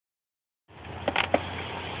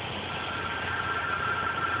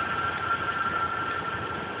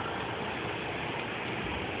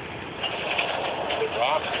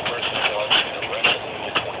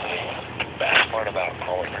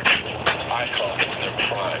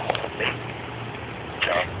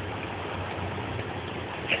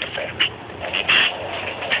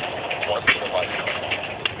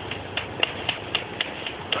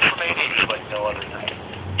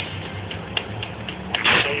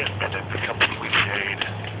and it becomes cliched,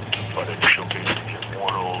 but it showcases the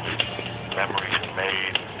immortals, memories are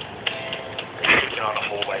made. It's taken on a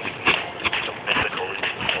whole, like, the mythical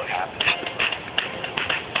into what happens.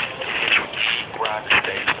 Which would keep Rock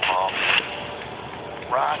stays mom.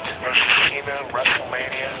 Rock versus Cena,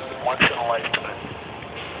 WrestleMania, once in a lifetime.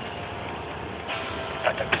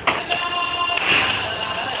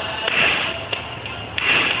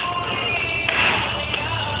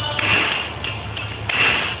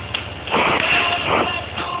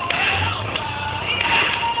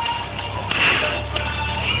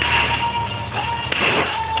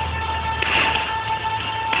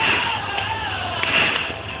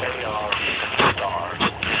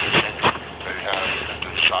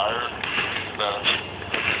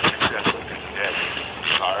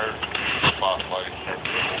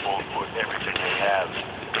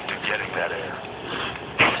 That air.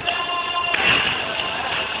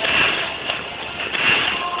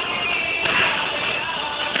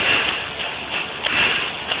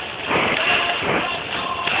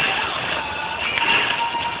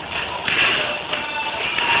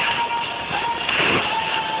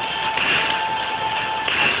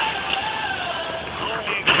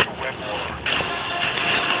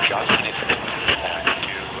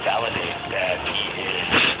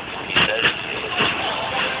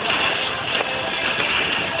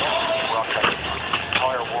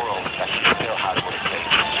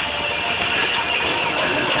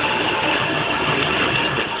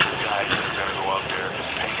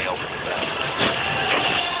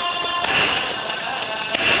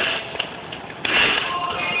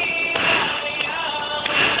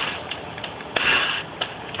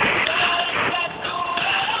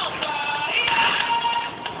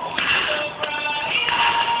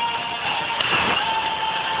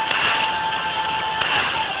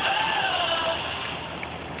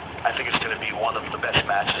 I think it's going to be one of the best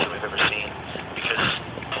matches